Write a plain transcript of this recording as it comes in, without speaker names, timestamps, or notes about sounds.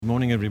Good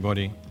morning,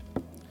 everybody.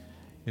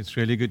 It's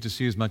really good to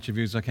see as much of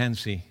you as I can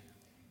see.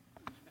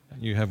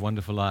 You have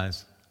wonderful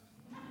eyes.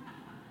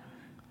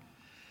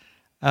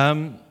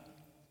 During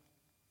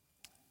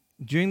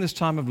this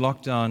time of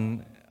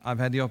lockdown, I've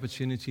had the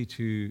opportunity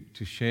to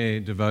share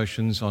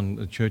devotions on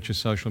the church's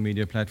social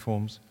media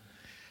platforms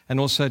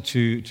and also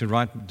to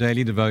write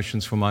daily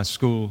devotions for my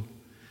school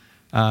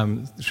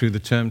through the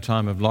term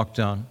time of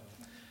lockdown.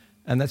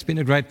 And that's been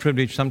a great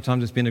privilege.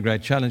 Sometimes it's been a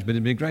great challenge, but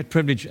it's been a great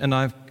privilege. And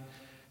I've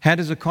had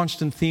as a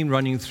constant theme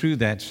running through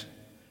that,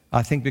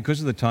 I think because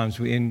of the times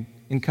we're in,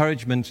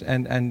 encouragement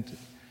and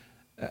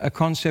a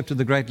concept of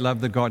the great love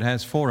that God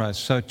has for us.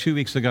 So 2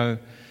 weeks ago,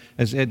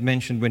 as Ed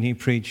mentioned when he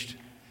preached,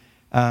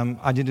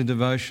 I did a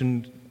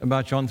devotion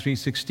about John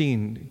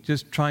 3:16,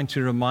 just trying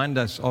to remind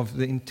us of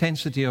the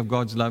intensity of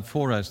God's love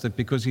for us, that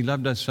because he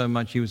loved us so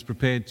much, he was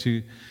prepared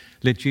to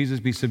let Jesus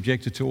be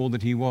subjected to all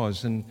that he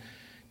was and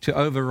to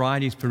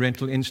override his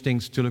parental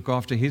instincts to look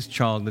after his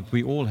child that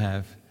we all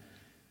have.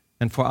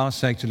 And for our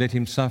sake, to let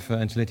him suffer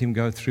and to let him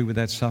go through with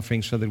that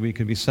suffering so that we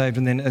could be saved.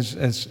 And then,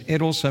 as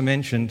Ed also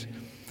mentioned,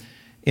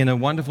 in a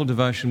wonderful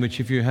devotion, which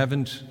if you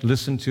haven't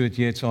listened to it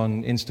yet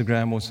on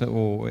Instagram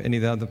or any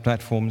of the other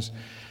platforms,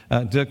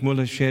 Dirk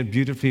Muller shared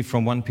beautifully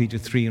from 1 Peter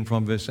 3 and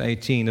from verse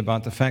 18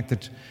 about the fact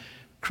that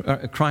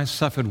Christ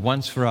suffered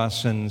once for our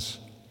sins,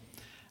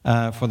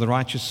 for the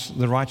righteous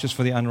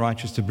for the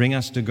unrighteous, to bring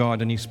us to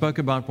God. And he spoke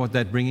about what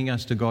that bringing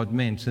us to God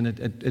meant. And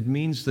it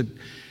means that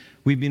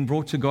we've been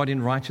brought to God in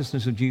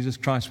righteousness of Jesus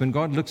Christ. When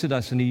God looks at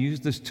us, and he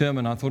used this term,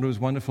 and I thought it was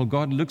wonderful,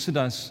 God looks at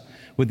us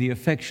with the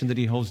affection that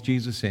he holds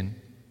Jesus in.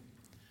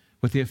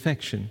 With the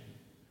affection.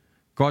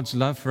 God's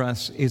love for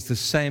us is the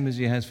same as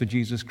he has for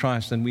Jesus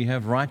Christ, and we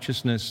have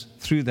righteousness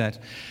through that.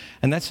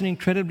 And that's an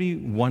incredibly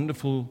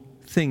wonderful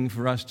thing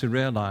for us to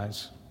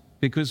realize,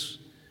 because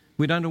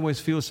we don't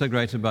always feel so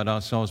great about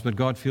ourselves, but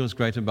God feels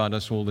great about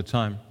us all the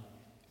time.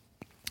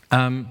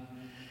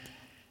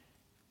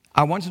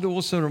 I wanted to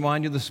also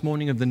remind you this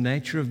morning of the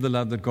nature of the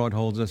love that God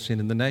holds us in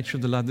and the nature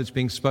of the love that's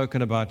being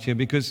spoken about here,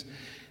 because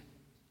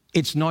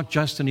it's not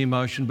just an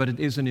emotion, but it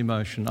is an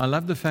emotion. I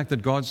love the fact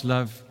that God's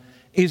love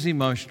is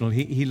emotional.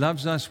 He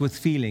loves us with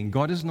feeling.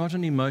 God is not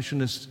an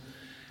emotionist.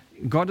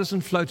 God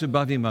doesn't float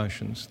above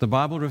emotions. The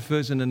Bible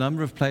refers in a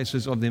number of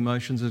places of the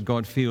emotions that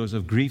God feels,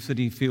 of grief that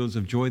he feels,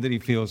 of joy that he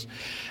feels.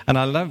 And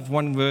I love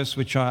one verse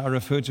which I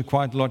refer to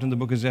quite a lot in the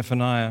book of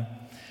Zephaniah.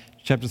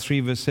 Chapter 3,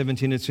 verse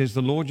 17, it says,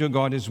 "The Lord your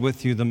God is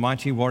with you, the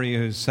mighty warrior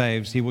who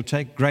saves. He will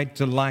take great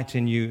delight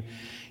in you.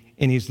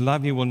 In his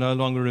love he will no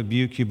longer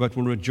rebuke you, but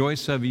will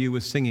rejoice over you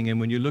with singing." And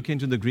when you look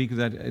into the Greek of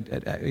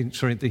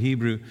that, the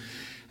Hebrew,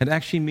 it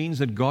actually means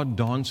that God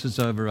dances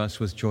over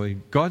us with joy.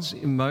 God's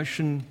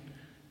emotion,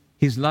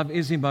 his love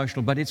is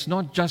emotional, but it's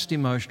not just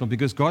emotional,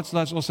 because God's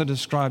love is also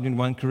described in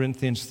 1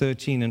 Corinthians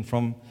 13 and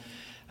from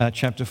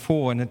chapter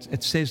 4. And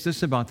it says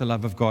this about the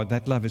love of God: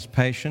 that love is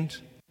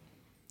patient,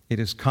 it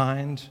is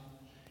kind,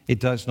 it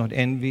does not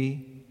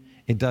envy,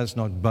 it does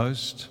not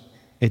boast,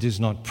 it is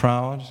not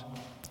proud,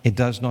 it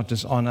does not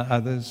dishonor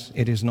others,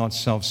 it is not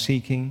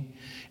self-seeking,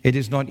 it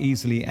is not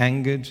easily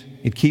angered,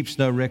 it keeps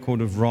no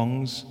record of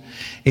wrongs,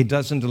 it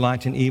doesn't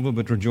delight in evil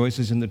but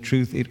rejoices in the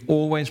truth, it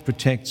always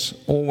protects,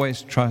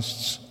 always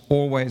trusts,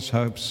 always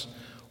hopes,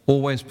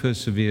 always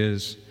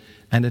perseveres,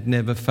 and it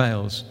never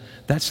fails.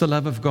 That's the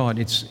love of God.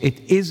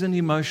 It is an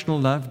emotional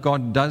love.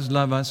 God does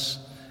love us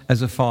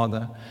as a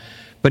father.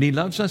 But he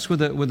loves us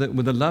with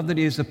a love that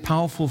is a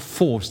powerful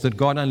force that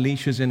God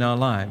unleashes in our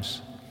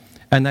lives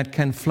and that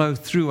can flow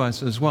through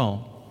us as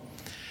well.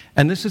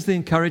 And this is the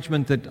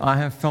encouragement that I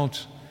have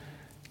felt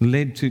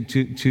led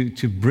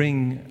to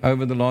bring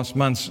over the last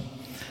months.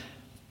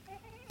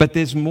 But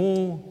there's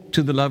more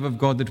to the love of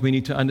God that we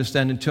need to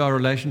understand and to our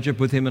relationship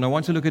with him. And I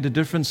want to look at a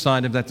different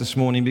side of that this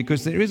morning,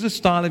 because there is a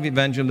style of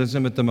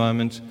evangelism at the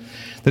moment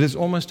that is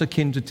almost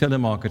akin to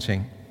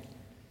telemarketing.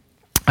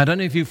 I don't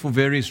know if you, for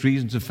various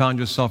reasons, have found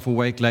yourself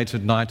awake late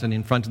at night and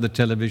in front of the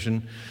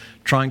television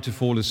trying to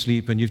fall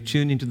asleep, and you've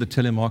tuned into the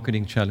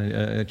telemarketing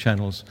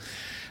channels.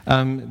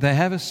 They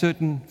have a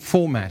certain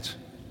format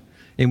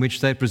in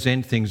which they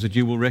present things that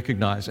you will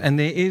recognize. And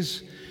there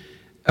is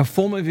a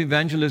form of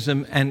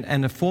evangelism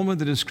and a form of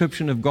the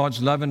description of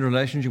God's love and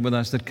relationship with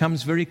us that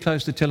comes very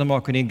close to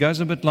telemarketing. It goes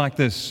a bit like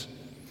this: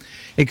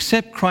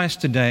 accept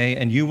Christ today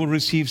and you will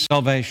receive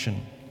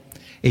salvation,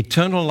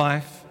 eternal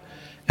life,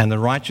 and the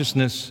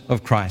righteousness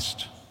of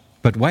Christ.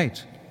 But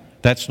wait,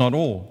 that's not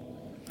all.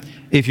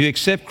 If you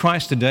accept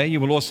Christ today, you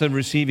will also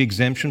receive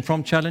exemption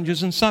from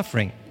challenges and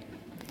suffering.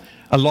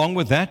 Along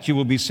with that, you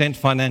will be sent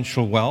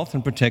financial wealth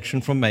and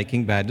protection from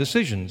making bad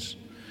decisions.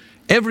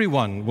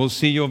 Everyone will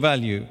see your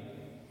value.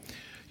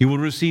 You will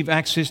receive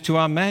access to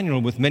our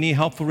manual with many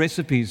helpful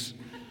recipes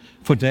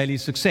for daily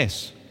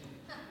success.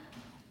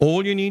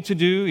 All you need to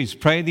do is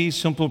pray these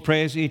simple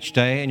prayers each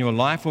day, and your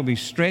life will be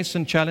stress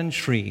and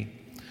challenge-free.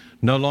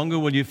 No longer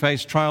will you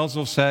face trials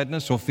of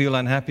sadness or feel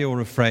unhappy or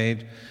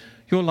afraid.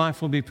 Your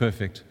life will be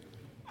perfect.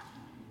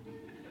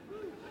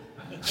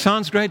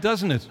 Sounds great,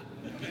 doesn't it?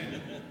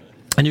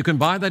 And you can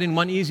buy that in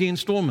one easy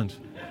installment.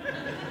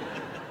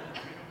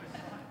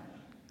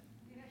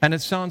 And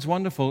it sounds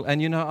wonderful.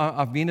 And,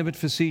 I've been a bit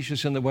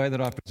facetious in the way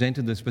that I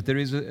presented this, but there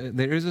is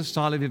a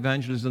style of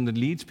evangelism that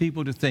leads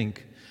people to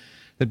think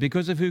that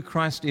because of who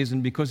Christ is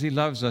and because he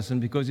loves us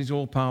and because he's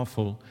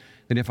all-powerful,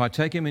 that if I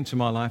take him into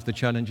my life, the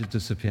challenge will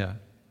disappear.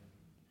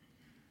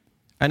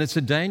 And it's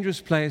a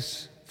dangerous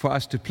place for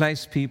us to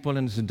place people,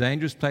 and it's a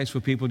dangerous place for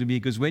people to be,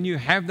 because when you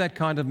have that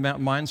kind of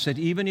mindset,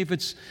 even if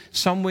it's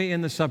somewhere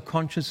in the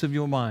subconscious of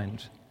your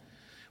mind,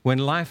 when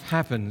life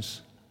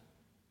happens,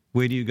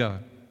 where do you go?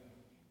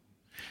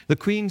 The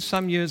Queen,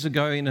 some years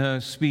ago, in her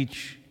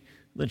speech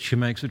that she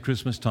makes at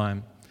Christmas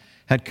time,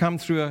 had come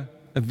through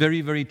a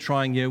very, very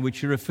trying year, which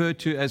she referred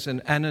to as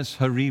an annus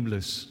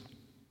horribilis.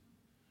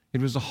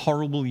 It was a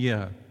horrible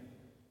year.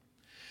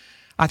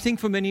 I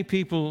think for many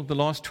people, the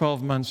last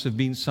 12 months have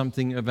been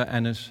something of an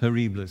annus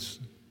horribilis.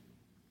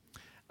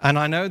 And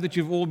I know that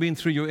you've all been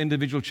through your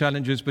individual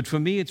challenges, but for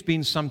me, it's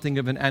been something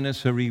of an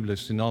annus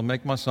horribilis, and I'll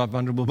make myself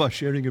vulnerable by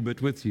sharing a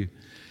bit with you.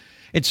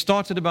 It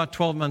started about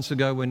 12 months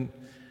ago when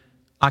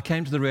I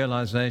came to the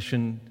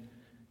realization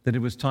that it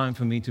was time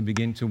for me to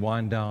begin to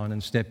wind down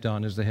and step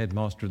down as the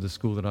headmaster of the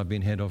school that I've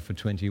been head of for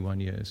 21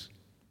 years.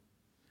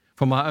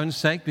 For my own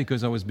sake,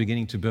 because I was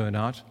beginning to burn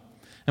out,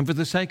 and for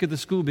the sake of the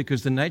school,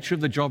 because the nature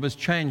of the job has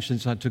changed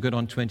since I took it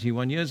on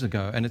 21 years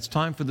ago, and it's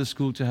time for the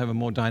school to have a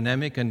more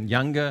dynamic and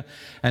younger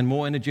and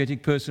more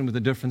energetic person with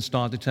a different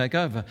style to take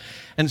over.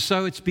 And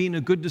so it's been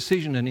a good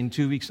decision, and in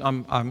 2 weeks,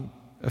 I'm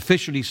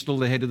officially still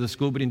the head of the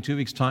school, but in 2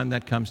 weeks' time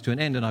that comes to an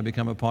end and I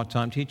become a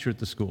part-time teacher at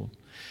the school.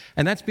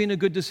 And that's been a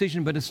good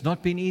decision, but it's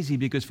not been easy,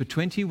 because for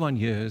 21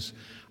 years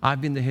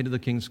I've been the head of the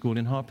King's School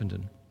in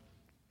Harpenden.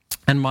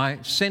 And my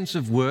sense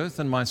of worth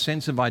and my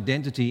sense of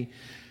identity,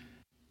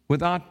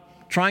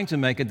 without trying to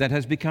make it, that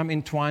has become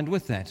entwined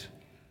with that.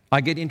 I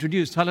get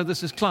introduced, hello,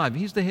 this is Clive,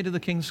 he's the head of the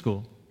King's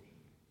School.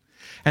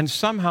 And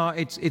somehow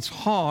it's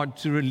hard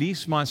to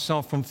release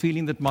myself from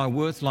feeling that my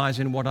worth lies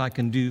in what I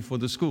can do for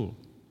the school.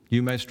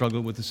 You may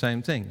struggle with the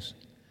same things.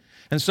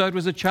 And so it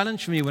was a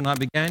challenge for me when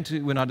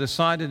I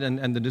decided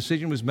and the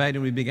decision was made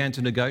and we began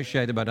to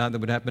negotiate about how that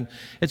would happen.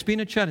 It's been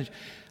a challenge.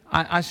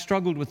 I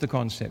struggled with the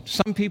concept.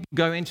 Some people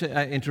go into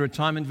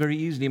retirement very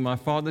easily. My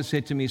father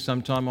said to me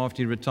sometime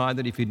after he retired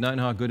that if he'd known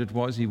how good it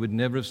was, he would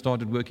never have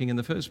started working in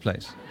the first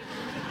place.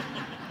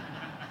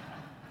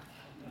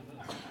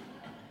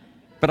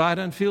 But I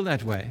don't feel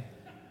that way.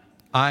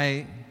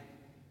 I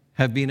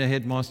have been a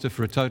headmaster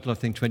for a total, I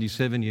think,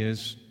 27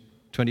 years,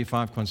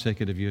 25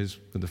 consecutive years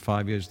with the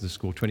 5 years of the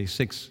school,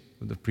 26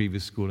 with the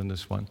previous school and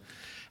this one.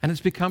 And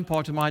it's become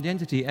part of my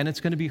identity, and it's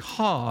going to be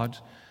hard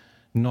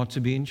not to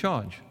be in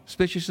charge,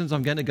 especially since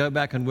I'm going to go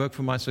back and work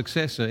for my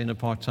successor in a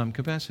part-time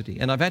capacity.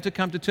 And I've had to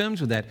come to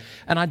terms with that,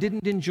 and I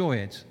didn't enjoy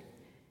it.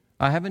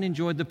 I haven't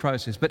enjoyed the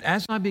process. But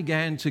as I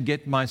began to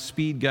get my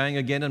speed going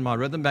again and my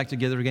rhythm back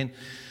together again,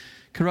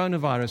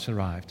 coronavirus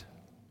arrived.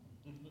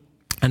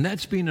 And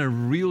that's been a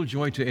real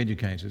joy to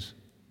educators.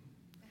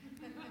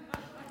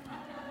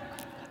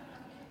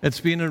 It's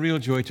been a real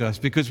joy to us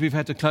because we've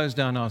had to close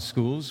down our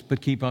schools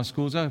but keep our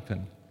schools open.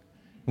 And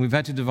we've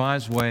had to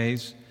devise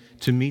ways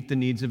to meet the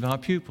needs of our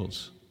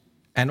pupils,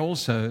 and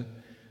also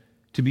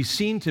to be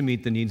seen to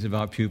meet the needs of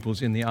our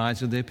pupils in the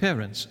eyes of their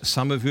parents,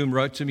 some of whom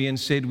wrote to me and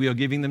said we are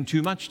giving them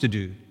too much to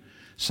do,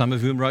 some of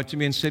whom wrote to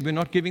me and said we're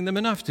not giving them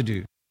enough to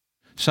do,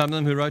 some of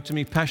them who wrote to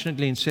me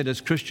passionately and said as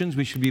Christians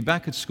we should be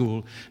back at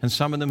school, and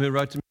some of them who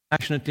wrote to me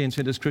passionately and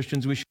said as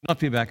Christians we should not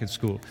be back at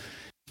school.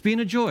 It's been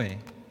a joy.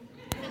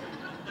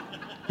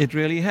 It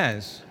really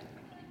has.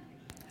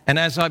 And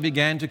as I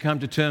began to come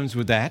to terms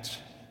with that,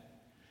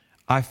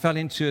 I fell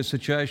into a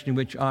situation in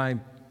which I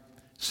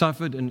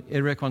suffered an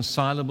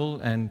irreconcilable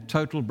and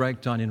total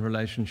breakdown in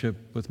relationship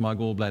with my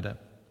gallbladder.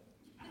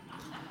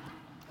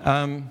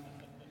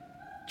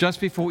 Just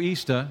before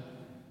Easter,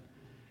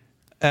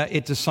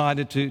 it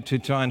decided to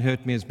try and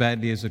hurt me as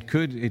badly as it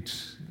could. It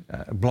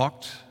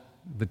blocked,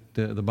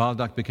 the bile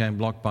duct became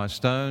blocked by a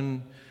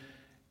stone.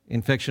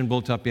 Infection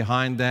built up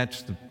behind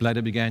that, the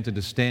bladder began to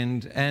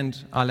distend,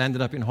 and I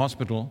landed up in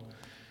hospital.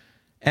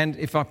 And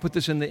if I put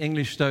this in the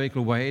English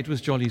stoical way, it was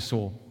jolly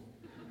sore.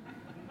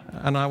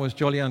 And I was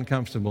jolly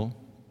uncomfortable.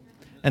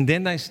 And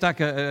then they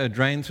stuck a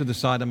drain through the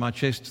side of my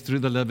chest, through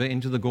the liver,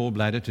 into the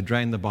gallbladder to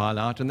drain the bile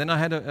out. And then I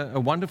had a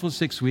wonderful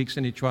 6 weeks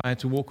in which I had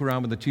to walk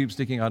around with a tube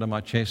sticking out of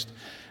my chest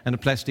and a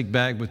plastic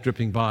bag with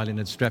dripping bile in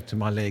it strapped to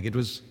my leg. It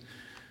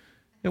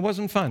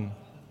wasn't fun.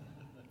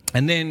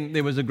 And then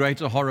there was a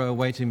greater horror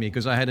awaiting me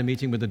because I had a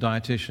meeting with a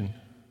dietitian.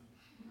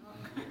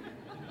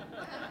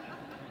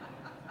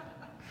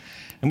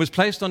 And was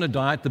placed on a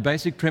diet, the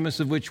basic premise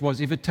of which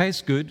was if it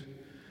tastes good,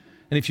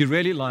 and if you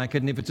really like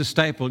it, and if it's a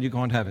staple, you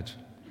can't have it.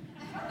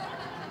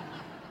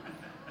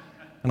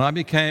 And I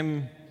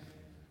became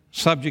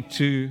subject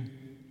to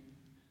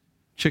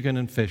chicken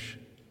and fish,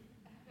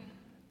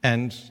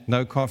 and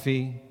no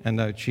coffee, and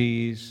no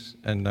cheese,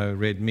 and no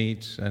red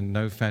meat, and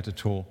no fat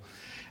at all.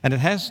 And it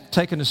has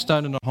taken a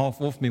stone and a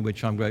half off me,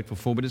 which I'm grateful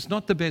for, but it's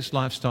not the best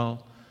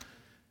lifestyle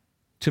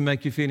to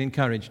make you feel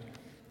encouraged.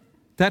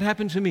 That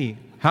happened to me.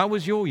 How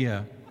was your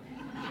year?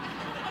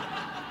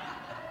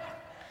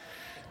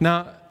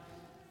 Now,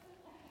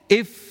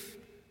 if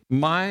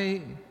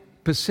my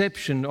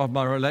perception of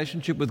my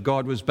relationship with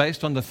God was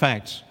based on the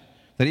fact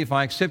that if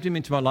I accept Him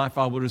into my life,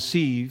 I will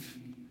receive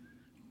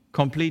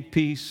complete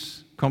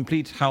peace,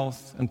 complete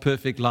health, and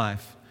perfect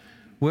life,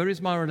 where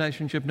is my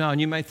relationship now? And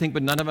you may think,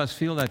 but none of us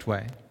feel that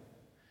way.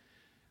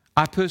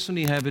 I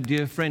personally have a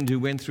dear friend who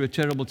went through a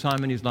terrible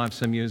time in his life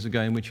some years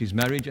ago in which his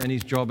marriage and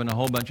his job and a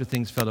whole bunch of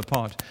things fell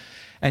apart.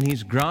 And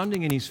his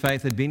grounding in his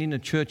faith had been in a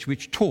church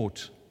which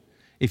taught,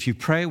 if you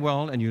pray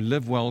well and you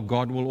live well,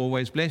 God will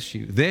always bless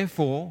you.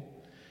 Therefore,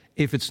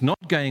 if it's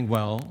not going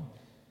well,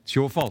 it's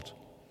your fault.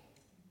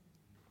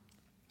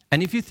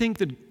 And if you think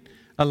that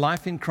a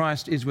life in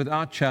Christ is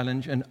without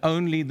challenge and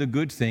only the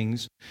good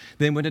things,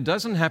 then when it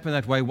doesn't happen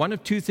that way, one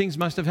of two things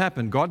must have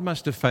happened. God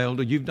must have failed,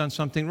 or you've done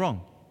something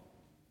wrong.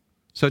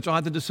 So it's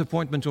either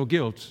disappointment or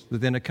guilt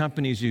that then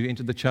accompanies you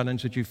into the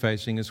challenge that you're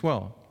facing as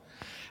well.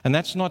 And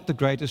that's not the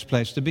greatest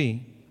place to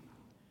be.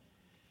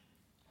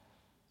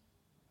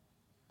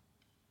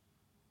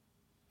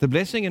 The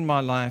blessing in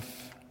my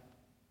life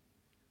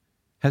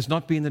has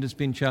not been that it's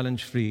been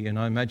challenge-free, and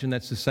I imagine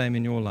that's the same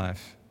in your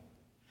life.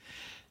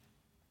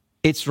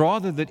 It's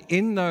rather that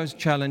in those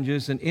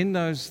challenges and in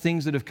those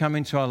things that have come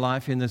into our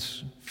life in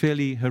this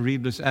fairly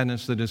horribilis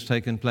annus that has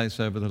taken place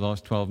over the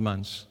last 12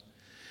 months,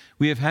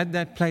 we have had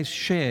that place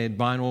shared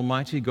by an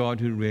almighty God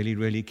who really,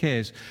 really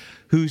cares,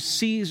 who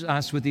sees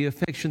us with the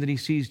affection that He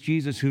sees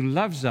Jesus, who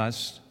loves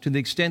us to the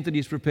extent that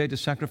He's prepared to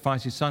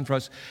sacrifice His Son for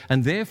us,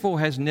 and therefore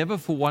has never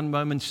for one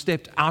moment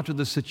stepped out of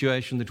the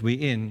situation that we're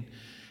in,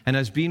 and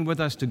has been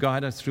with us to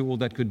guide us through all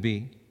that could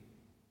be.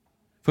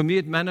 For me,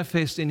 it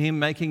manifests in Him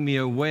making me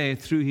aware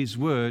through His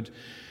Word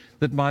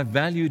that my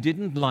value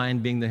didn't lie in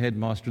being the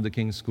headmaster of the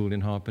King's School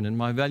in Harpen, and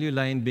my value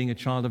lay in being a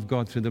child of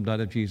God through the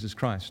blood of Jesus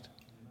Christ.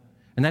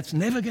 And that's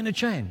never going to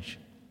change.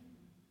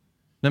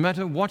 No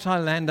matter what I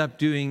land up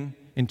doing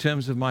in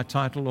terms of my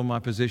title or my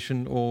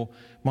position or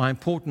my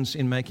importance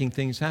in making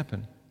things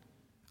happen,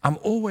 I'm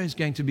always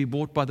going to be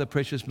bought by the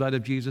precious blood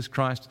of Jesus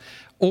Christ,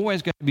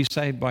 always going to be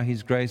saved by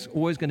His grace,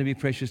 always going to be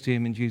precious to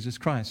Him in Jesus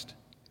Christ.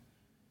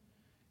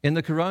 In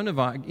the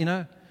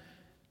coronavirus,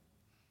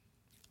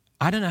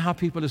 I don't know how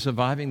people are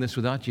surviving this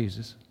without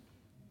Jesus.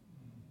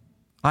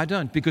 I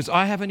don't, because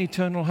I have an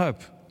eternal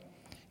hope.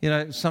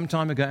 Some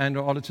time ago,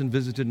 Andrew Ollerton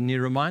visited, and he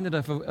reminded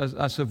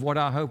us of what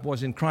our hope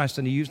was in Christ,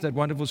 and he used that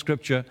wonderful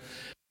scripture,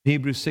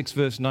 Hebrews 6,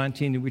 verse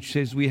 19, which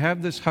says, we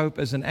have this hope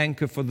as an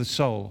anchor for the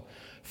soul,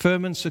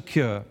 firm and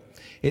secure.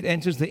 It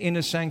enters the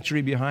inner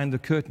sanctuary behind the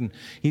curtain.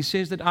 He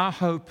says that our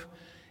hope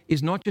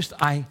is not just,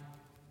 I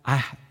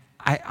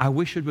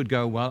wish it would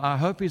go well. Our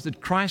hope is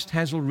that Christ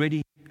has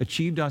already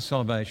achieved our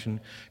salvation.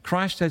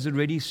 Christ has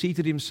already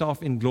seated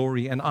Himself in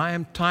glory, and I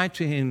am tied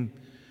to Him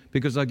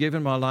because I've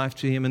given my life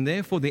to Him. And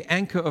therefore, the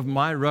anchor of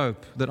my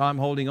rope that I'm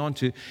holding on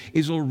to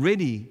is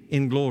already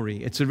in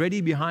glory. It's already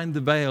behind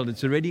the veil.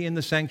 It's already in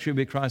the sanctuary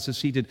where Christ is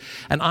seated.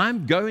 And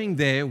I'm going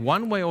there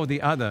one way or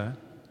the other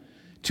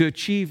to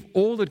achieve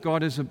all that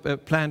God has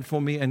planned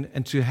for me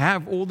and to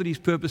have all that He's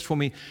purposed for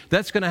me.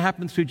 That's going to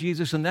happen through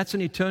Jesus, and that's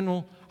an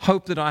eternal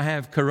hope that I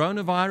have.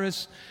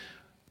 Coronavirus,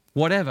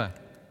 whatever.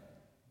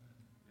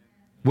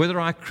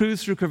 Whether I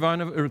cruise through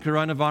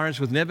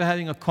coronavirus with never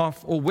having a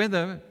cough, or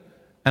whether,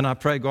 and I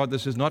pray, God,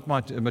 this is not my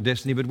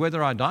destiny, but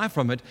whether I die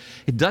from it,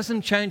 it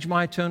doesn't change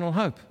my eternal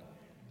hope.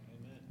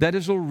 Amen. That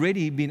has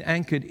already been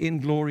anchored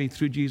in glory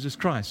through Jesus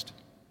Christ.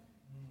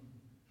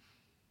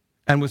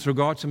 And with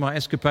regard to my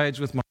escapades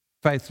with my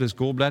faithless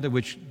gallbladder,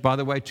 which, by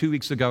the way, 2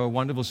 weeks ago, a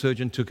wonderful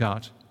surgeon took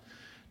out,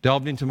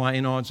 delved into my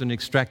innards and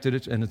extracted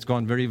it, and it's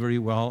gone very, very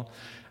well.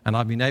 And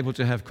I've been able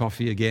to have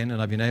coffee again,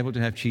 and I've been able to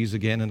have cheese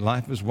again, and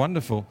life is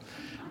wonderful.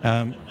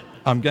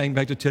 I'm going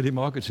back to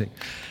telemarketing.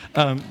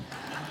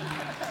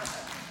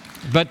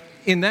 But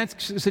in that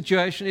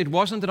situation, it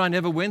wasn't that I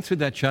never went through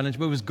that challenge,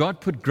 but it was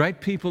God put great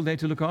people there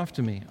to look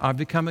after me. I've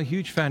become a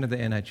huge fan of the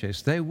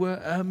NHS. They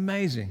were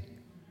amazing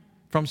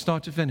from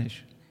start to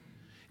finish.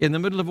 In the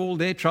middle of all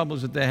their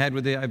troubles that they had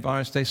with their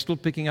virus, they're still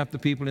picking up the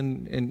people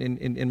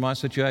in my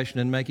situation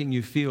and making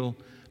you feel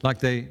like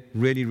they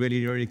really,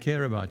 really, really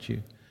care about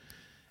you.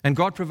 And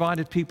God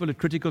provided people at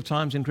critical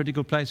times in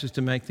critical places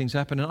to make things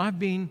happen. And I've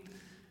been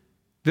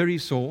very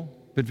sore,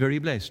 but very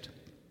blessed.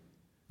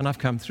 And I've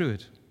come through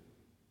it.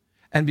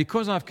 And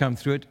because I've come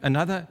through it,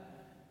 another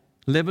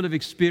level of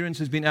experience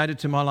has been added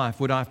to my life.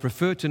 Would I have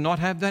preferred to not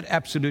have that?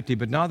 Absolutely.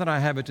 But now that I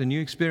have it, a new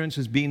experience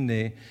has been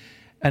there,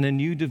 and a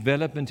new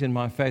development in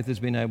my faith has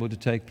been able to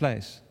take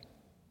place.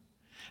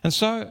 And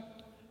so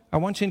I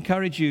want to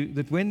encourage you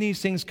that when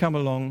these things come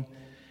along,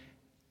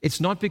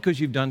 it's not because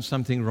you've done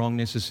something wrong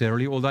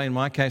necessarily, although in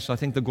my case, I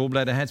think the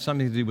gallbladder had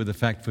something to do with the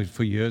fact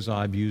for years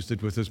I abused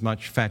it with as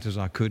much fat as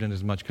I could and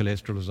as much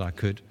cholesterol as I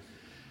could.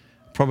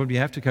 Probably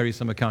have to carry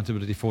some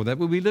accountability for that.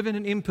 But we live in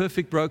an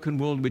imperfect, broken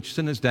world which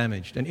sin has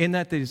damaged. And in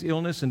that there's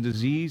illness and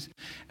disease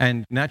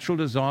and natural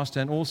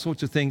disaster and all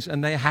sorts of things,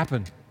 and they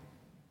happen.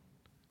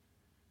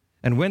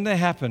 And when they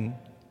happen,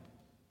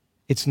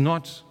 it's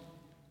not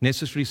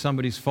necessarily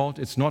somebody's fault.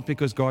 It's not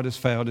because God has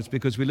failed. It's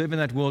because we live in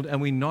that world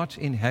and we're not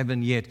in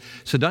heaven yet.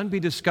 So don't be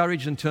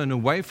discouraged and turn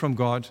away from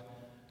God.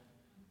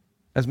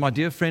 As my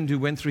dear friend who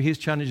went through his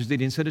challenges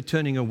did, instead of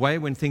turning away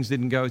when things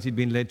didn't go as he'd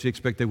been led to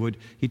expect they would,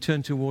 he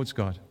turned towards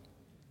God.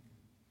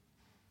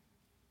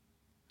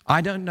 I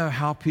don't know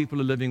how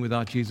people are living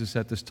without Jesus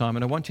at this time,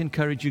 and I want to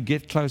encourage you,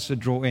 get closer,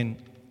 draw in.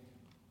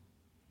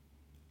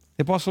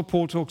 The Apostle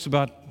Paul talks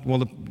about,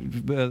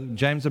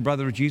 James, the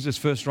brother of Jesus,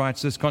 first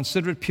writes this: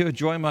 "Consider it pure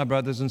joy, my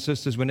brothers and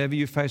sisters, whenever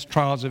you face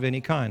trials of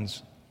any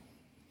kinds,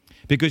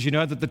 because you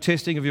know that the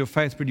testing of your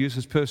faith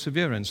produces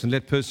perseverance, and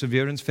let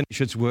perseverance finish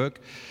its work,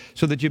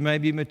 so that you may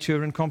be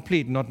mature and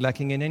complete, not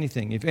lacking in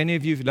anything. If any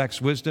of you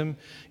lacks wisdom,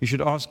 you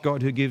should ask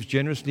God, who gives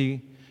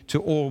generously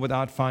to all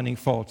without finding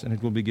fault, and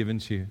it will be given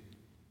to you."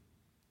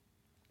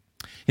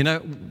 You know,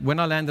 when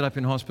I landed up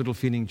in hospital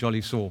feeling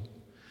jolly sore,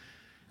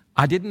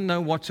 I didn't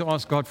know what to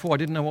ask God for. I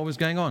didn't know what was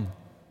going on.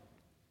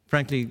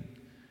 Frankly,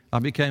 I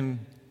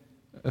became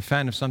a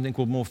fan of something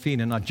called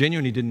morphine, and I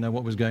genuinely didn't know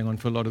what was going on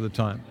for a lot of the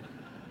time.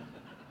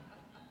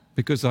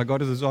 Because I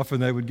got it as often,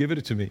 they would give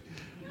it to me.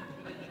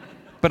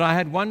 But I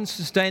had one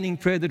sustaining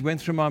prayer that went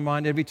through my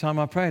mind every time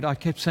I prayed. I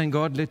kept saying,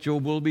 "God, let your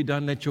will be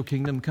done, let your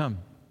kingdom come."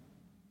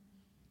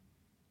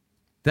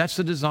 That's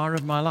the desire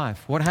of my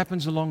life. What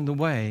happens along the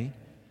way,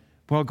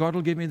 well, God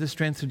will give me the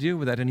strength to deal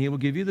with that, and He will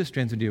give you the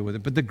strength to deal with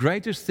it. But the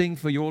greatest thing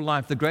for your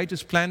life, the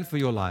greatest plan for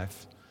your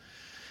life,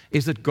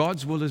 is that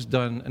God's will is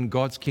done and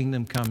God's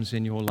kingdom comes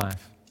in your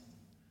life.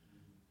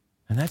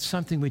 And that's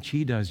something which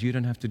He does. You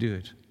don't have to do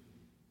it.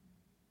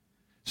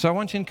 So I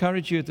want to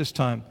encourage you at this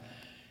time.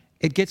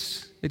 It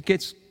gets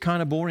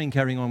kind of boring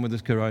carrying on with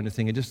this corona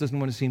thing. It just doesn't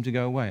want to seem to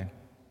go away.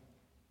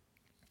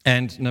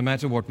 And no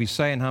matter what we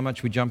say and how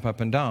much we jump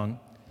up and down,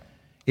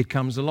 it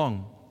comes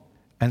along.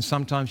 And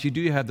sometimes you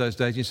do have those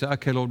days, you say,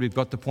 "Okay, Lord, we've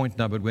got the point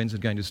now, but when's it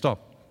going to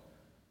stop?"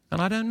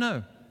 And I don't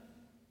know.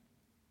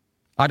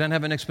 I don't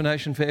have an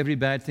explanation for every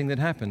bad thing that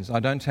happens. I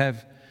don't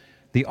have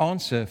the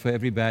answer for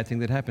every bad thing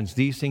that happens.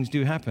 These things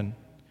do happen.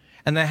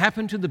 And they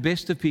happen to the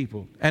best of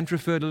people. Ant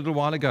referred a little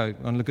while ago,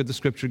 and look at the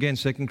scripture again,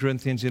 2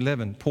 Corinthians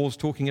 11. Paul's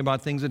talking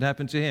about things that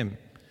happened to him.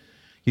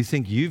 You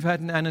think you've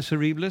had an annus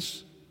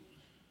horribilis?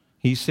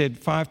 He said,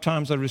 5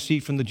 times I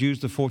received from the Jews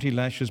the 40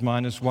 lashes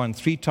minus 1.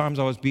 3 times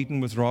I was beaten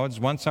with rods.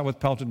 Once I was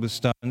pelted with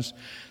stones.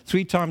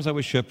 3 times I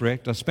was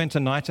shipwrecked. I spent a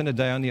night and a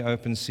day on the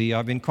open sea.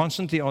 I've been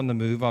constantly on the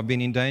move. I've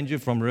been in danger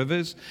from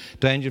rivers,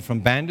 danger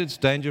from bandits,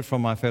 danger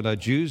from my fellow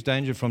Jews,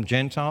 danger from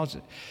Gentiles,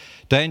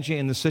 danger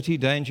in the city,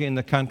 danger in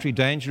the country,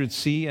 danger at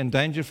sea, and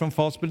danger from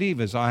false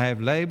believers. I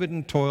have labored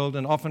and toiled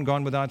and often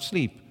gone without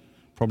sleep.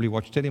 Probably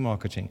watch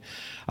telemarketing.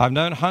 I've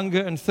known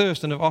hunger and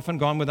thirst and have often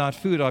gone without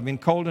food. I've been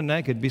cold and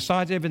naked.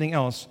 Besides everything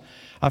else,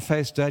 I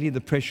face daily the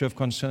pressure of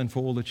concern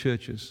for all the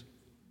churches.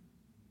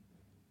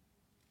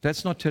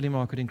 That's not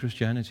telemarketing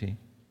Christianity.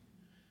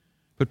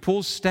 But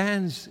Paul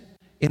stands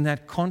in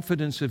that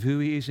confidence of who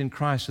he is in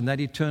Christ and that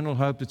eternal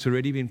hope that's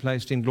already been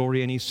placed in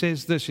glory. And he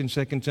says this in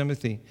 2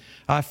 Timothy,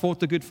 "I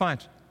fought the good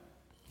fight,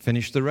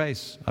 finished the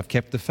race, I've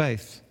kept the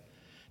faith.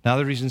 Now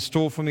there is in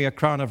store for me a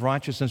crown of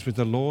righteousness which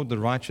the Lord, the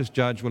righteous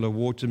judge, will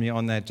award to me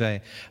on that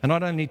day. And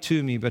not only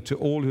to me, but to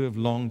all who have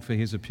longed for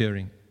His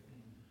appearing."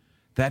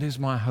 That is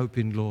my hope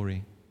in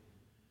glory.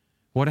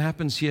 What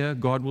happens here,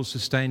 God will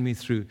sustain me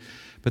through.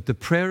 But the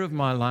prayer of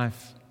my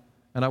life,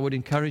 and I would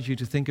encourage you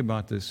to think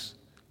about this,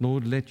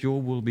 Lord, let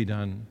your will be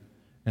done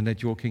and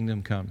let your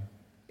kingdom come.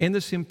 In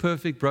this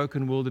imperfect,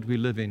 broken world that we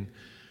live in,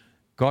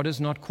 God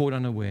is not caught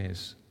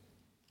unawares.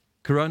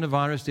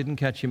 Coronavirus didn't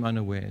catch Him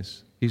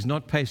unawares. He's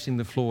not pacing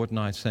the floor at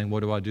night saying,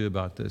 "What do I do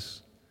about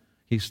this?"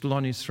 He's still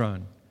on His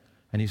throne,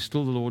 and He's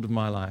still the Lord of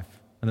my life.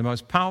 And the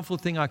most powerful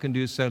thing I can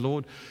do is say,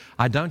 "Lord,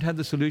 I don't have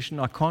the solution.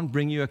 I can't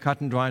bring you a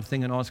cut and dried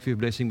thing and ask for your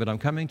blessing, but I'm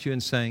coming to you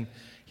and saying,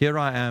 here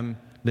I am,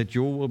 let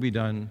your will be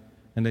done,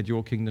 and let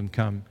your kingdom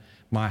come.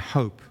 My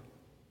hope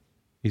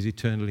is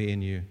eternally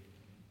in you."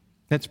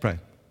 Let's pray.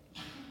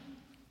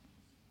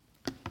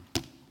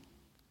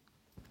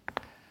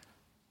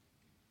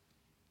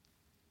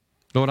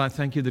 Lord, I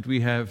thank you that we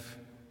have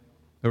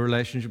a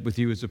relationship with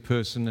you as a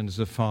person and as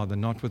a father,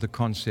 not with a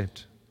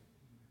concept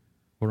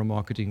or a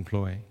marketing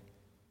ploy.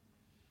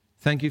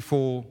 Thank you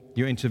for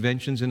your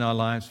interventions in our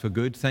lives for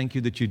good. Thank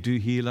you that you do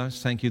heal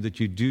us. Thank you that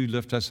you do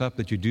lift us up,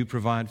 that you do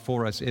provide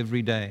for us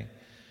every day.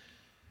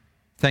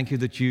 Thank you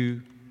that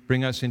you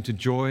bring us into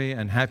joy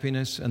and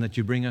happiness and that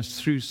you bring us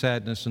through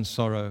sadness and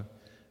sorrow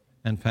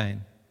and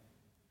pain.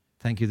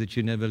 Thank you that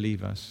you never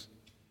leave us.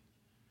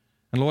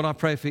 And Lord, I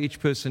pray for each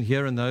person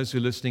here and those who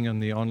are listening on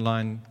the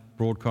online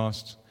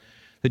broadcasts,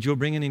 that you'll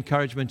bring an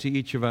encouragement to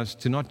each of us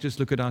to not just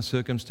look at our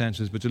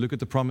circumstances, but to look at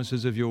the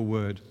promises of your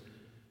word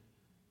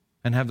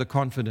and have the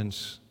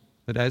confidence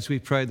that as we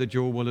pray that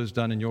your will is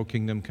done and your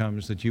kingdom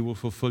comes, that you will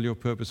fulfill your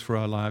purpose for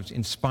our lives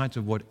in spite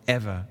of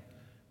whatever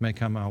may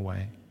come our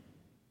way.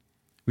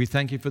 We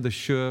thank you for the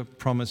sure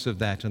promise of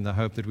that and the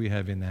hope that we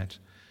have in that.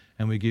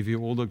 And we give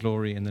you all the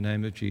glory in the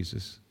name of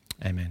Jesus.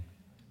 Amen.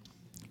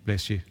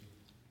 Bless you.